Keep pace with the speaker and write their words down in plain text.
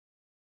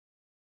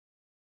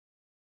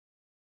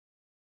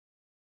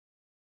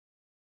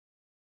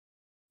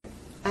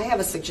I have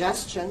a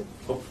suggestion.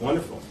 Oh,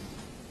 wonderful.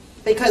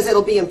 Because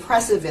it'll be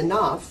impressive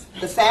enough.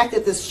 The fact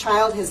that this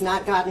child has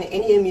not gotten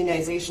any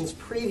immunizations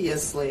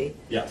previously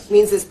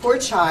means this poor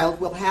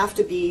child will have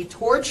to be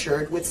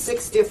tortured with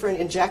 6 different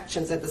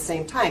injections at the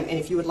same time. And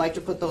if you would like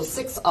to put those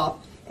 6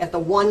 up at the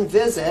one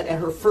visit, at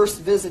her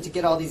first visit to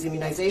get all these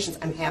immunizations,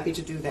 I'm happy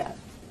to do that.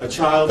 A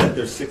child at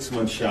their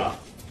 6-month shot,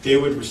 they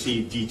would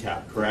receive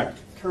DTaP, correct?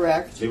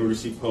 Correct. They would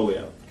receive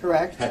polio.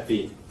 Correct. Hep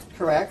B.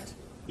 Correct.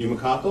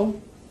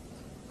 Pneumococcal?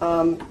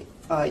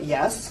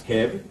 Yes.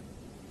 HIB?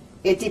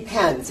 It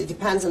depends. It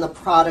depends on the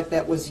product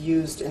that was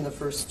used in the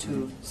first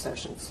 2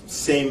 sessions.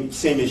 Same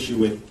issue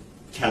with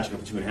catching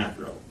up a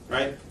 2.5-year-old,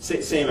 right?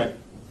 Same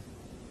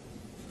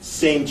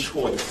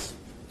choice.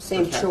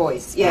 Same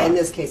choice. Yeah, in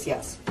this case,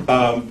 yes.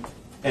 And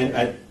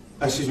at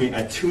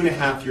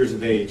 2.5 years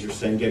of age, you're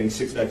saying getting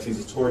 6 vaccines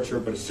is torture,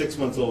 but a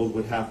 6-month-old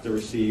would have to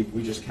receive,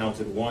 we just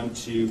counted 1,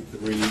 2,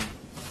 3,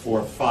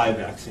 4, 5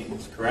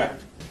 vaccines,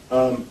 correct?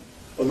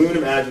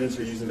 Aluminum adjuvants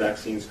are used in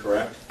vaccines,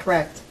 correct?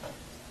 Correct.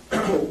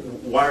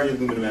 Why are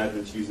aluminum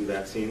adjuvants used in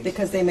vaccines?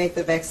 Because they make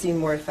the vaccine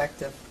more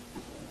effective.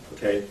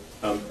 Okay.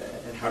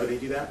 And how do they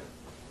do that?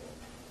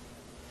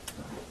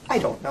 I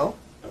don't know.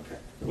 Okay.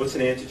 What's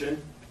an antigen?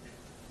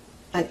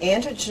 An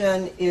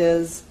antigen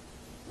is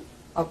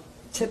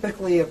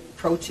typically a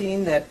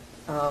protein that,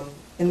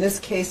 in this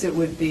case, it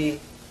would be,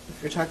 if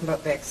you're talking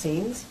about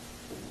vaccines,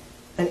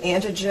 an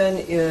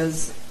antigen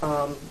is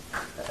a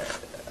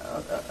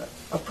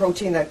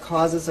protein that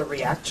causes a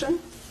reaction,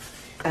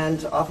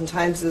 and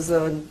oftentimes is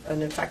an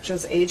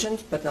infectious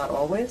agent, but not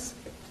always.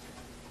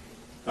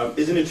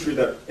 Isn't it true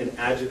that an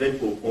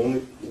adjuvant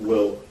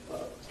will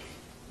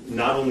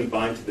not only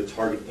bind to the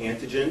target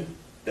antigen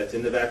that's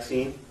in the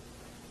vaccine,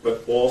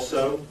 but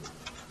also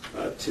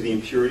to the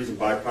impurities and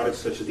byproducts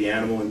such as the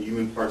animal and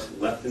human parts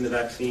left in the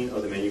vaccine or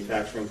the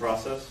manufacturing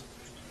process?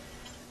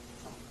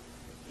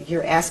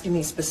 You're asking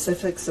me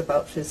specifics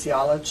about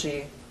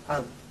physiology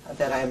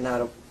that I am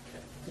not,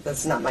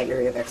 that's not my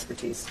area of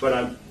expertise.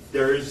 But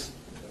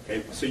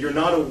okay, so you're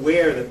not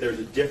aware that there's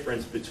a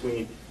difference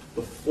between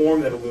the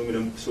form that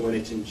aluminum, so when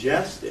it's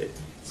ingested,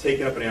 it's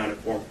taken up in ionic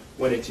form.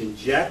 When it's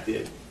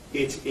injected,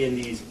 it's in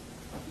these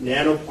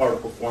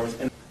nanoparticle forms.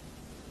 And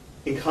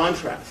in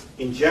contrast,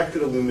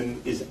 injected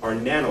aluminum are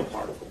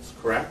nanoparticles,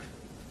 correct?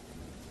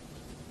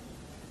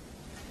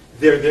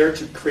 They're there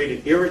to create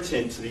an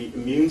irritant to the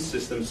immune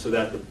system so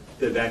that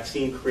the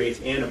vaccine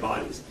creates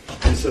antibodies.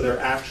 And so they're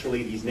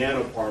actually these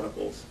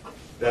nanoparticles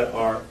that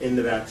are in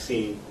the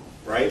vaccine,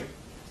 right?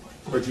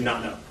 Or do you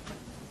not know?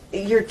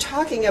 You're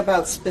talking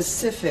about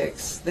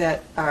specifics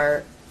that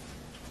are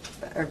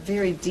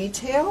very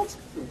detailed.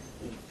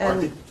 Are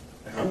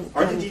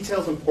the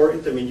details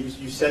important? I mean,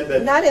 you said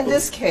that... Not in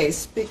this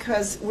case,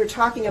 because we're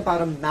talking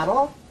about a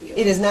metal.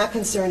 It is not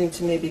concerning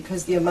to me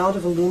because the amount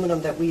of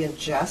aluminum that we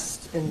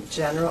ingest in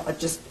general,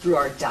 just through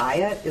our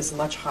diet, is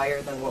much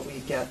higher than what we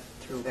get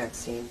through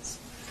vaccines.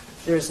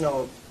 There's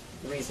no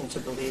reason to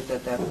believe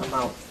that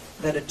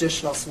that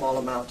additional small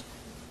amount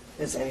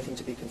is anything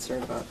to be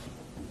concerned about.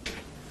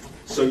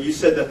 So you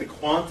said that the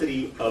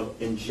quantity of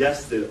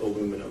ingested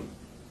aluminum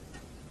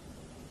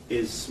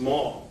is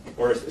small,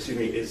 or excuse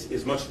me,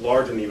 is much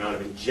larger than the amount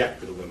of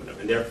injected aluminum,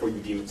 and therefore you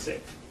deem it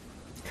safe.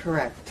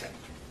 Correct.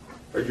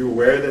 Are you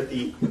aware that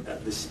the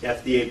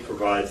FDA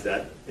provides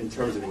that in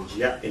terms of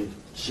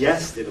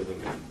ingested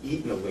aluminum,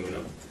 eaten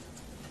aluminum,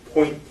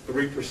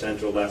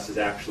 0.3% or less is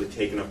actually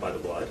taken up by the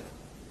blood?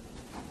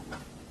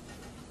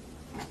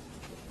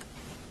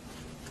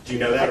 Do you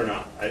know that or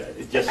not?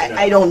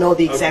 I don't know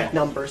the exact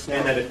numbers now.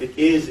 And that if it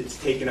is,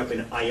 it's taken up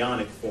in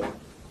ionic form.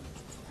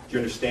 Do you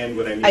understand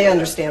what I mean? I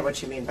understand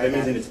what you mean by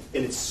that. That means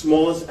in its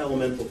smallest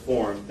elemental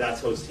form,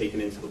 that's how it's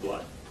taken into the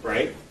blood,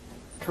 right?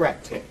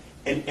 Correct. Okay.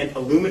 And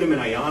aluminum in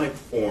ionic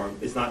form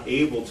is not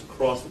able to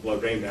cross the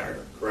blood-brain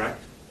barrier, correct?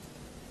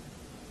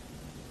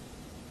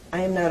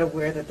 I am not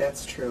aware that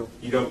that's true.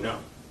 You don't know?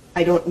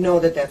 I don't know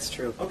that that's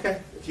true.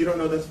 Okay. If you don't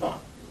know, that's fine.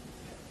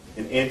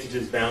 And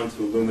antigens bound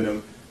to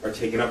aluminum are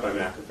taken up by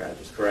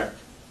macrophages, correct?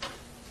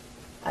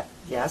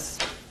 Yes.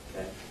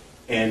 Okay.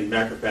 And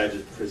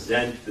macrophages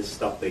present the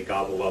stuff they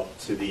gobble up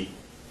to the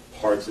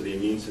parts of the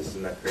immune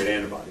system that create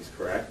antibodies,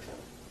 correct?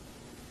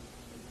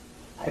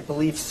 I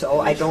believe so.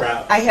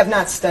 I have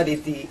not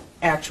studied the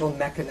actual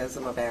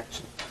mechanism of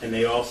action. And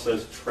they also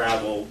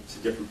travel to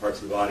different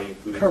parts of the body,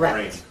 including Correct.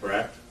 the brain,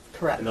 correct?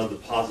 Correct. And they'll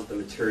deposit the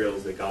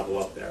materials they gobble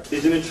up there.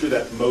 Isn't it true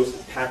that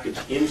most package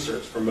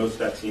inserts for most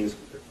vaccines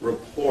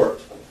report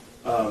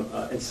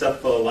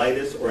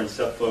encephalitis or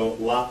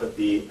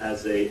encephalopathy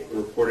as a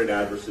reported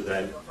adverse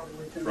event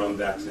from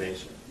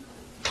vaccination?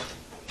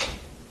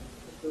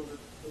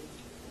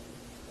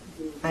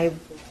 I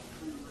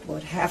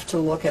would have to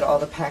look at all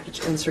the package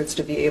inserts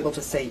to be able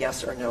to say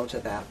yes or no to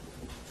that.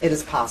 It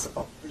is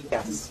possible,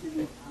 yes.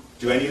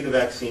 Do any of the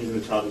vaccines in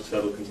the childhood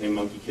study contain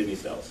monkey kidney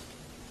cells?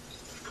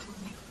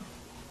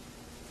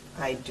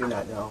 I do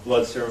not know.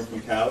 Blood serum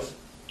from cows?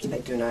 I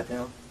do not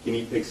know.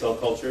 Guinea pig cell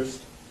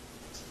cultures?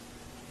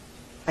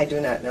 I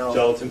do not know.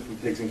 Gelatin from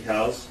pigs and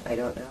cows? I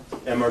don't know.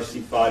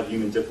 MRC5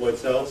 human diploid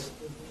cells?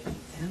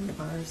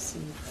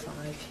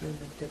 MRC5 human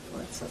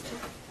diploid cells.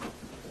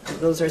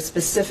 Those are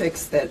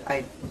specifics that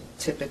I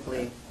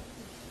typically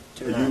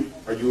do not.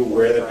 Are you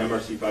aware that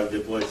MRC5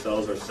 diploid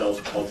cells are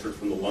cells cultured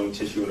from the lung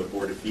tissue in an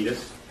aborted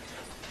fetus?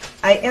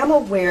 I am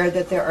aware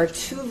that there are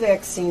two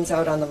vaccines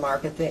out on the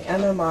market, the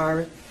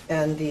MMR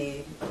and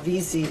the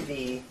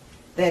VZV,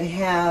 that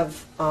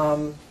have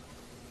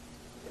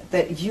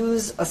that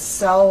use a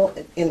cell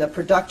in the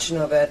production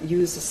of it,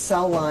 use a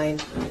cell line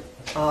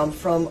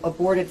from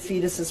aborted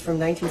fetuses from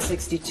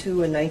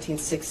 1962 and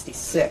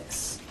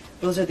 1966.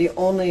 Those are the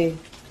only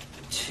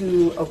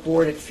two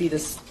aborted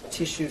fetus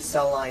tissue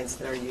cell lines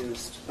that are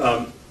used.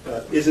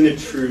 Isn't it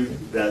true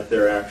that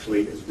there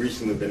actually has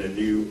recently been a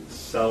new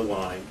cell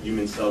line,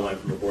 human cell line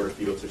from aborted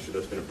fetal tissue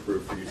that's been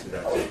approved for use in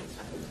vaccines?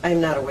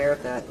 I'm not aware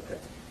of that. Okay.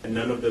 And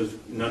none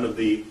of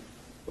the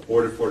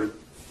aborted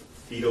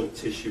fetal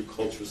tissue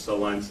culture cell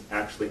lines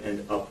actually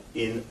end up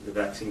in the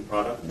vaccine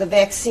product? The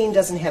vaccine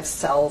doesn't have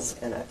cells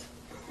in it.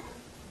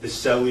 The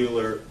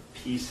cellular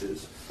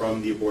pieces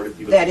from the aborted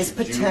fetal That tissue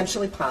is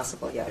potentially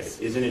possible, yes.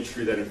 Okay. Isn't it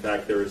true that in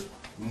fact there is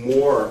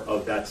more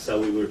of that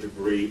cellular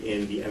debris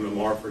in the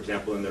MMR, for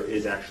example, than there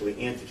is actually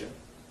antigen?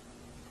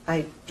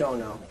 I don't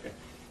know. Okay.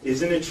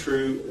 Isn't it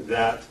true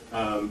that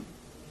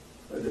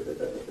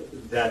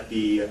that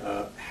the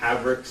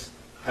Havrix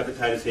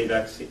hepatitis A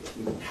vaccine,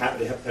 the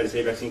hepatitis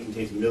A vaccine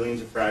contains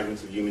millions of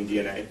fragments of human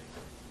DNA?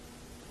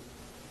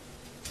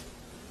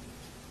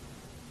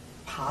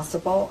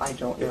 Possible? I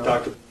don't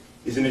know.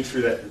 Isn't it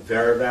true that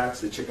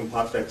Varivax, the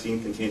chickenpox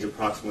vaccine, contains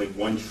approximately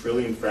 1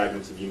 trillion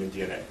fragments of human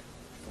DNA?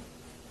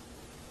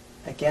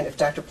 Again, if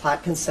Dr.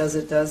 Plotkin says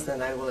it does,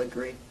 then I will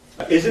agree.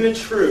 Isn't it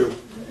true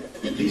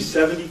these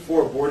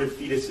 74 aborted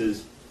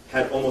fetuses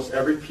had almost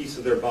every piece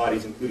of their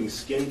bodies, including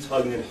skin,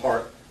 tongue, and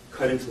heart,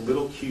 cut into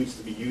little cubes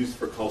to be used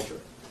for culture?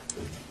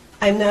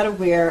 I'm not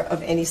aware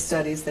of any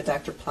studies that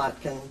Dr.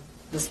 Plotkin,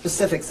 the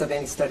specifics of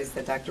any studies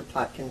that Dr.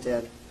 Plotkin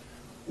did.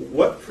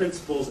 What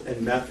principles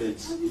and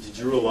methods did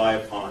you rely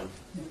upon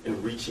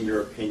in reaching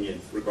your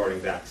opinion regarding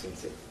vaccine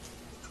safety?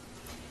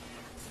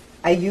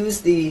 I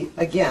use the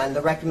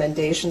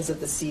recommendations of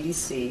the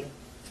CDC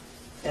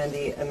and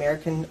the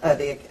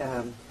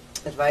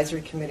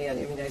Advisory Committee on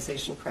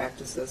Immunization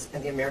Practices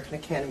and the American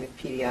Academy of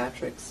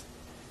Pediatrics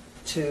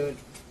to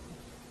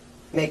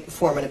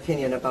form an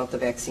opinion about the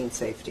vaccine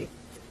safety.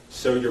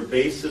 So your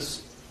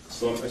basis,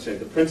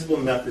 the principal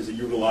methods that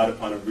you relied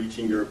upon in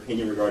reaching your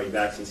opinion regarding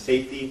vaccine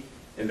safety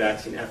and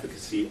vaccine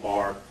efficacy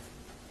are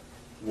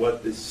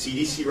what the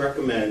CDC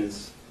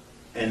recommends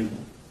and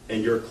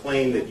your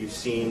claim that you've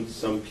seen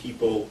some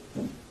people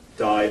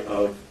die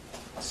of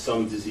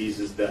some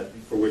diseases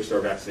for which there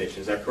are vaccinations.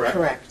 Is that correct?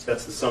 Correct.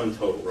 That's the sum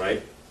total,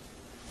 right?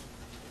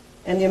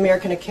 And the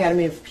American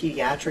Academy of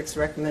Pediatrics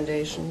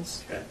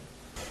recommendations. Okay.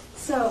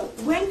 So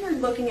when you're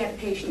looking at a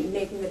patient and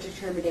making the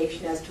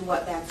determination as to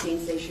what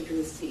vaccines they should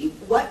receive,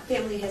 what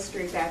family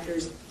history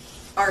factors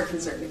are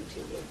concerning to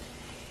you?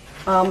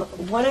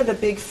 One of the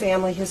big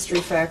family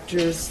history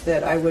factors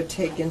that I would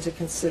take into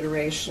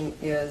consideration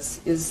is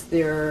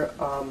there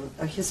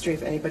a history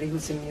of anybody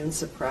who's immune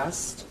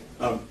suppressed?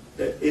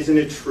 Isn't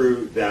it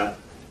true that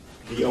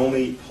the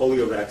only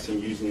polio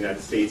vaccine used in the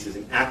United States is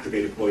an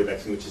activated polio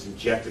vaccine, which is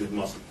injected in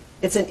muscle?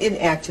 It's an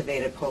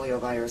inactivated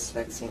poliovirus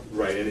vaccine.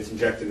 Right, and it's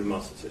injected in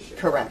muscle tissue.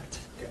 Correct.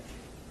 Okay.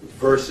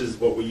 Versus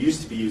what we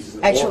used to be used as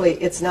an Actually,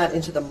 it's not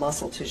into the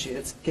muscle tissue.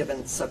 It's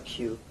given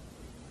sub-Q,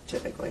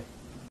 typically.